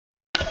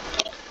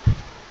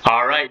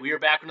All right, we are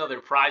back with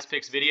another Prize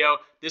Picks video.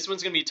 This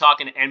one's going to be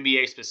talking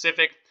NBA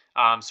specific.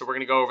 So we're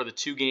going to go over the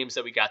two games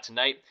that we got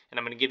tonight, and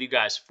I'm going to give you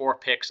guys 4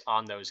 picks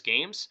on those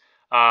games.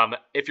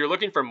 If you're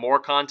looking for more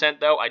content,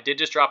 though, I did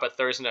just drop a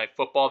Thursday Night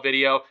Football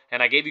video,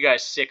 and I gave you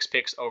guys 6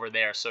 picks over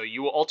there. So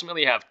you will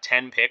ultimately have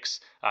 10 picks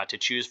to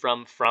choose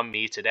from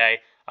me today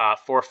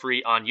for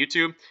free on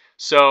YouTube.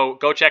 So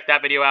go check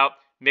that video out.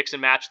 Mix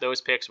and match those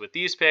picks with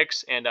these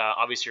picks, and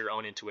obviously your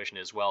own intuition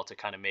as well to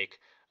kind of make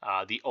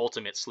the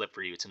ultimate slip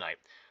for you tonight.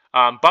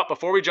 But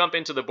before we jump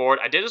into the board,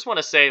 I did just want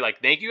to say,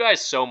 thank you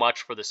guys so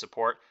much for the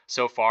support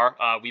so far.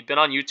 We've been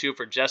on YouTube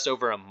for just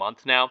over a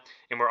month now,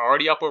 and we're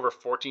already up over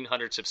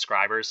 1,400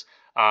 subscribers.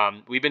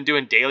 We've been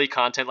doing daily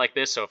content like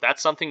this, so if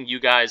that's something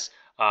you guys,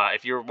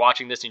 if you're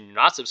watching this and you're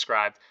not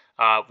subscribed,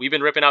 we've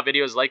been ripping out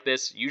videos like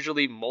this,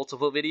 usually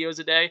multiple videos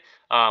a day,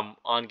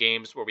 on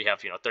games where we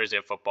have, Thursday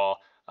Night Football,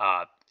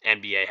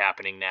 NBA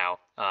happening now,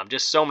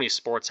 just so many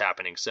sports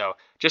happening. So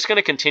just going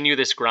to continue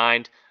this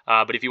grind.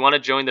 But if you want to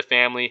join the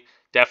family,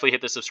 definitely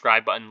hit the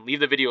subscribe button. Leave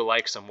the video a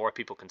like so more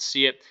people can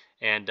see it.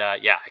 And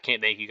yeah, I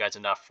can't thank you guys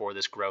enough for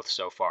this growth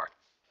so far.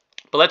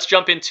 But let's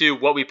jump into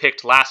what we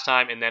picked last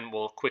time, and then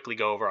we'll quickly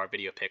go over our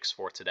video picks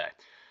for today.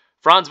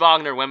 Franz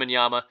Wagner,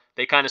 Wembanyama,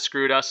 they kind of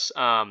screwed us.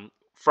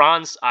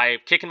 Franz, I'm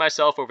kicking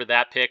myself over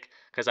that pick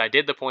because I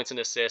did the points and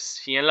assists.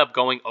 He ended up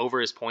going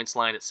over his points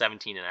line at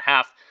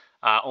 17.5.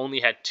 Only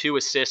had 2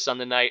 assists on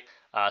the night,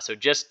 so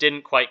just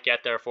didn't quite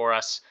get there for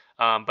us.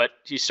 But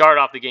he started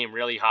off the game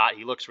really hot.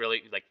 He looks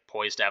really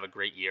poised to have a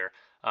great year.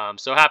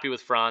 So happy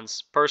with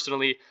Franz.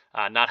 Personally,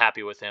 not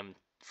happy with him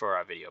for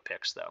our video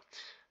picks, though.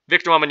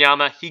 Victor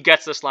Wembanyama, he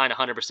gets this line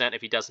 100%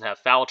 if he doesn't have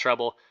foul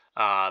trouble.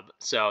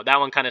 So that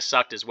one kind of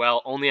sucked as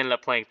well. Only ended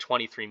up playing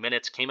 23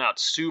 minutes. Came out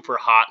super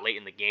hot late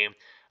in the game.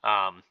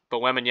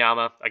 But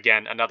Wembanyama,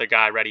 again, another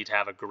guy ready to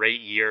have a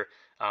great year.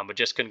 But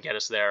just couldn't get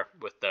us there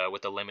with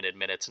the limited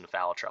minutes and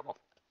foul trouble.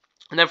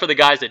 And then for the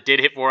guys that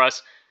did hit for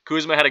us,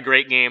 Kuzma had a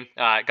great game.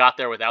 Got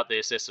there without the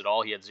assists at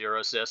all. He had 0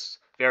 assists.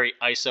 Very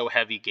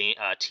ISO-heavy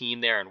team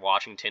there in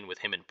Washington with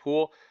him and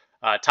Poole.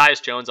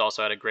 Tyus Jones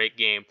also had a great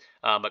game.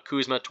 But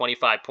Kuzma,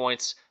 25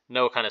 points.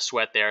 No kind of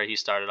sweat there. He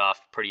started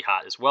off pretty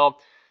hot as well.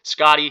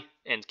 Scotty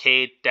and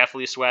Cade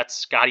definitely sweats.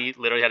 Scotty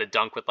literally had a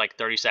dunk with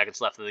 30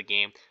 seconds left of the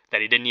game that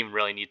he didn't even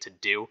really need to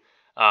do.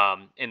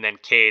 And then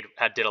Cade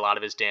did a lot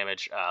of his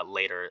damage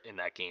later in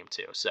that game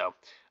too. So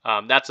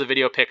that's the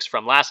video picks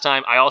from last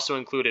time. I also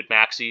included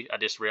Maxey, I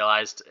just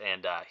realized,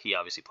 and he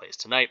obviously plays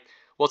tonight.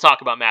 We'll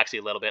talk about Maxey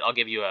a little bit. I'll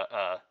give you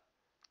a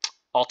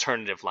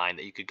alternative line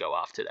that you could go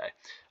off today.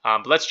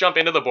 But let's jump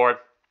into the board.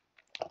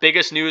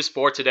 Biggest news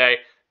for today,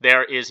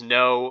 there is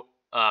no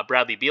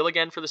Bradley Beal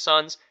again for the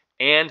Suns,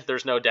 and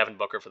there's no Devin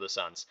Booker for the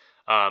Suns.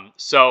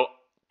 So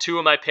 2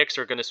 of my picks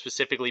are going to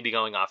specifically be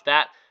going off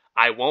that.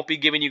 I won't be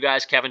giving you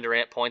guys Kevin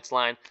Durant points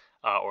line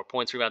or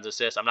points, rebounds,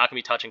 assists. I'm not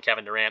going to be touching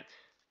Kevin Durant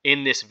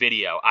in this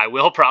video. I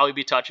will probably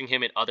be touching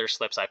him in other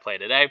slips I play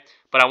today,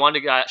 but I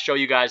wanted to show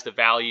you guys the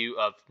value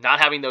of not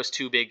having those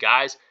 2 big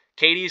guys.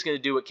 KD is going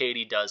to do what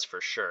KD does for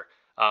sure,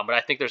 but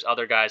I think there's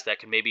other guys that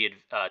can maybe,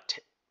 I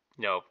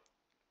don't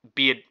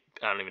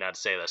even know how to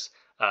say this,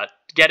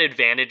 get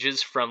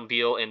advantages from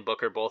Beal and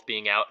Booker both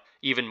being out,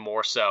 even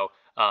more so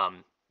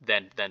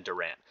than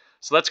Durant.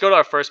 So let's go to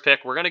our first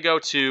pick. We're going to go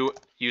to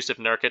Jusuf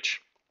Nurkic.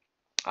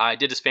 I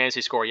did his fantasy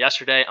score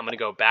yesterday. I'm going to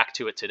go back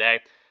to it today.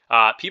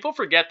 People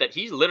forget that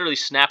he literally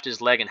snapped his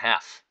leg in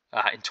half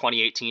in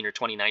 2018 or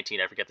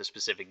 2019. I forget the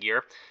specific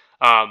year.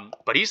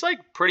 But he's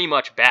pretty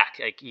much back.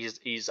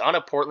 He's on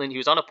a Portland. He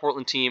was on a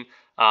Portland team,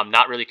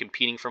 not really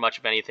competing for much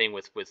of anything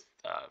with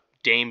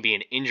Dame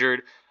being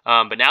injured.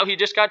 But now he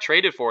just got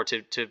traded for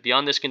to be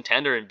on this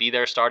contender and be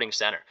their starting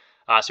center.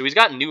 So he's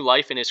got new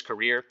life in his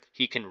career.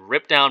 He can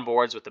rip down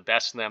boards with the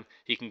best of them.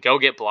 He can go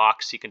get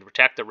blocks. He can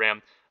protect the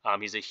rim.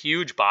 He's a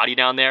huge body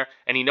down there,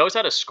 and he knows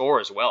how to score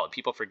as well.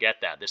 People forget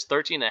that. This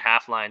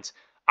 13.5 lines,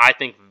 I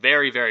think,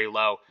 very, very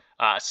low,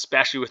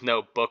 especially with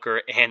no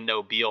Booker and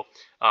no Beal.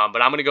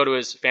 But I'm going to go to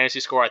his fantasy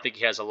score. I think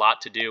he has a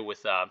lot to do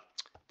with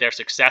their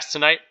success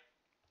tonight.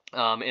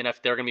 And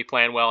if they're going to be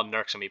playing well, and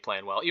Nurk's going to be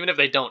playing well. Even if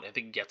they don't, I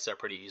think he gets there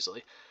pretty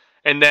easily.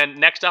 And then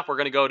next up, we're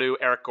going to go to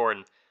Eric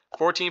Gordon.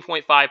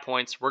 14.5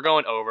 points. We're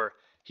going over.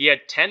 He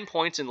had 10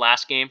 points in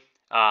last game,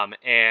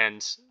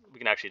 and we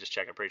can actually just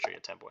check. I'm pretty sure he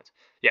had 10 points.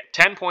 Yeah,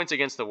 10 points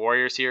against the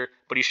Warriors here,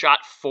 but he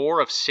shot 4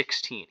 of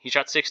 16. He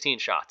shot 16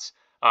 shots.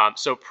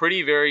 So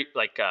pretty very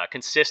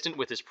consistent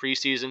with his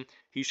preseason.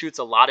 He shoots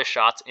a lot of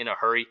shots in a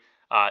hurry.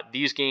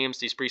 These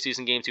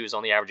preseason games, he was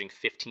only averaging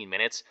 15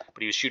 minutes,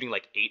 but he was shooting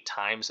 8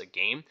 times a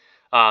game.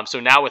 So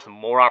now with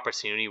more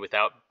opportunity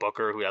without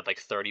Booker, who had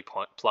 30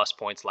 plus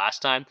points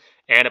last time,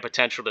 and a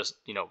potential to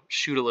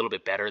shoot a little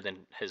bit better than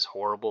his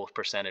horrible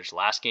percentage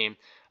last game,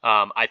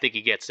 I think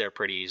he gets there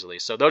pretty easily.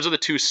 So those are the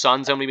 2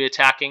 Suns I'm going to be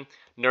attacking,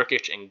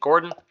 Nurkic and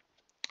Gordon.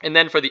 And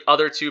then for the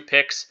other 2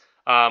 picks,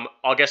 I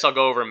guess I'll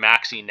go over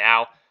Maxey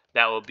now.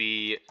 That will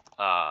be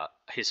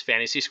his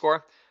fantasy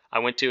score. I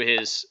went to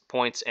his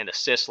points and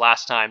assists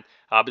last time,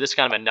 but this is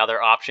kind of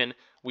another option.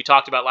 We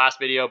talked about last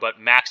video, but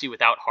Maxey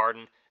without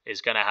Harden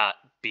is going to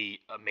be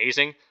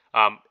amazing.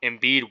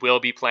 Embiid will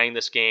be playing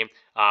this game,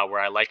 where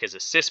I like his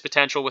assist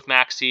potential with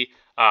Maxey,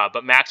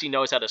 but Maxey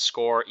knows how to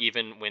score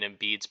even when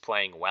Embiid's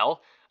playing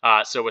well.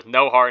 So with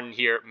no Harden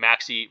here,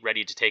 Maxey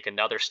ready to take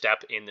another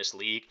step in this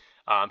league.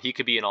 He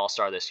could be an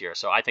all-star this year.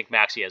 So I think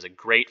Maxey has a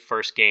great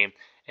first game,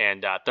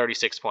 and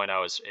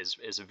 36.0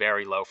 is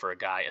very low for a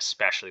guy,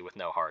 especially with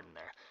no Harden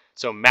there.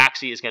 So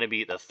Maxey is going to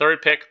be the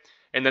third pick.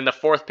 And then the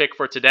fourth pick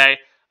for today,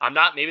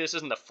 maybe this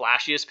isn't the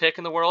flashiest pick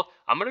in the world.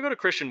 I'm going to go to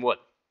Christian Wood.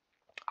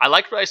 I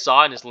liked what I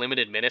saw in his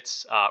limited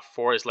minutes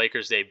for his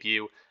Lakers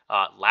debut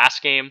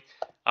last game.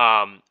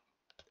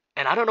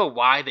 And I don't know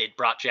why they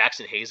brought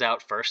Jackson Hayes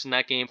out first in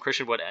that game.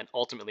 Christian Wood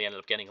ultimately ended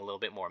up getting a little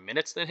bit more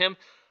minutes than him.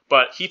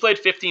 But he played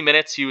 15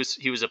 minutes. He was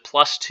a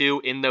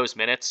 +2 in those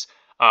minutes.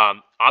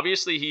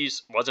 Obviously, I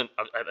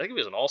think he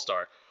was an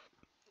all-star.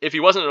 If he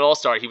wasn't an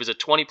all-star, he was a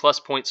 20-plus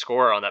point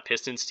scorer on that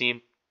Pistons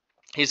team.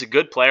 He's a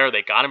good player.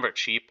 They got him for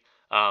cheap.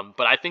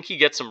 But I think he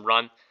gets some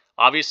run.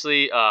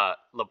 Obviously,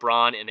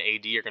 LeBron and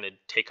AD are going to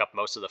take up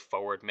most of the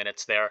forward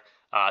minutes there.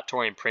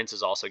 Taurean Prince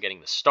is also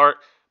getting the start.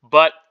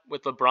 But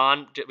with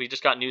LeBron, we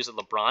just got news that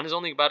LeBron is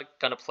only going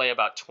to play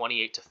about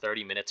 28 to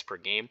 30 minutes per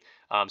game.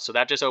 So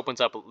that just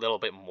opens up a little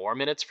bit more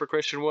minutes for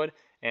Christian Wood.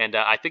 And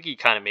I think he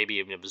kind of maybe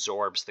even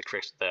absorbs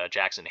the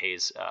Jackson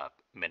Hayes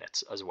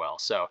minutes as well.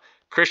 So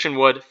Christian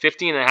Wood,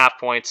 15.5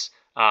 points.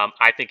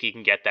 I think he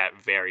can get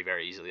that very,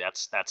 very easily.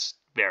 That's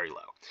very low.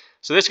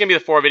 So this is going to be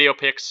the 4 video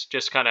picks.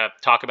 Just kind of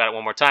talk about it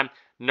one more time.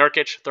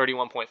 Nurkic,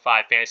 31.5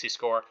 fantasy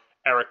score.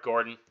 Eric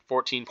Gordon,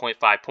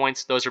 14.5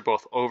 points. Those are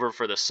both over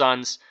for the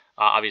Suns.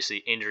 Obviously,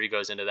 injury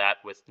goes into that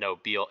with no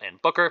Beal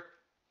and Booker.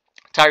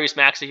 Tyrese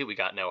Maxey, we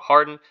got no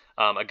Harden,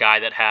 a guy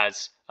that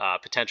has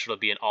potential to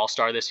be an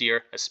all-star this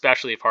year,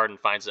 especially if Harden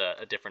finds a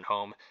different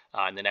home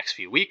in the next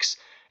few weeks.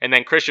 And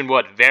then Christian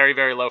Wood, very,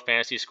 very low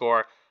fantasy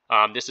score.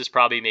 This is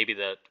probably maybe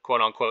the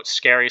quote-unquote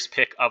scariest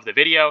pick of the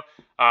video,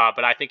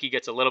 but I think he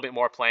gets a little bit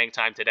more playing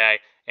time today,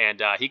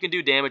 and he can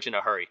do damage in a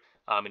hurry,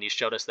 and he's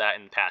showed us that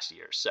in past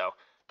years. So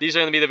these are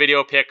going to be the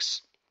video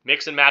picks.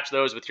 Mix and match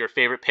those with your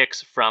favorite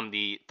picks from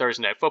the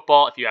Thursday Night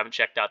Football. If you haven't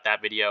checked out that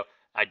video,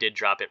 I did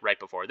drop it right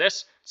before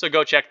this. So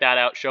go check that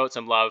out, show it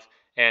some love,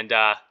 and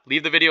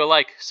leave the video a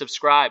like,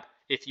 subscribe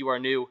if you are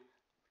new,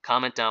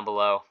 comment down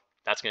below.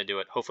 That's going to do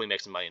it. Hopefully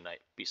make some money tonight.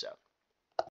 Peace out.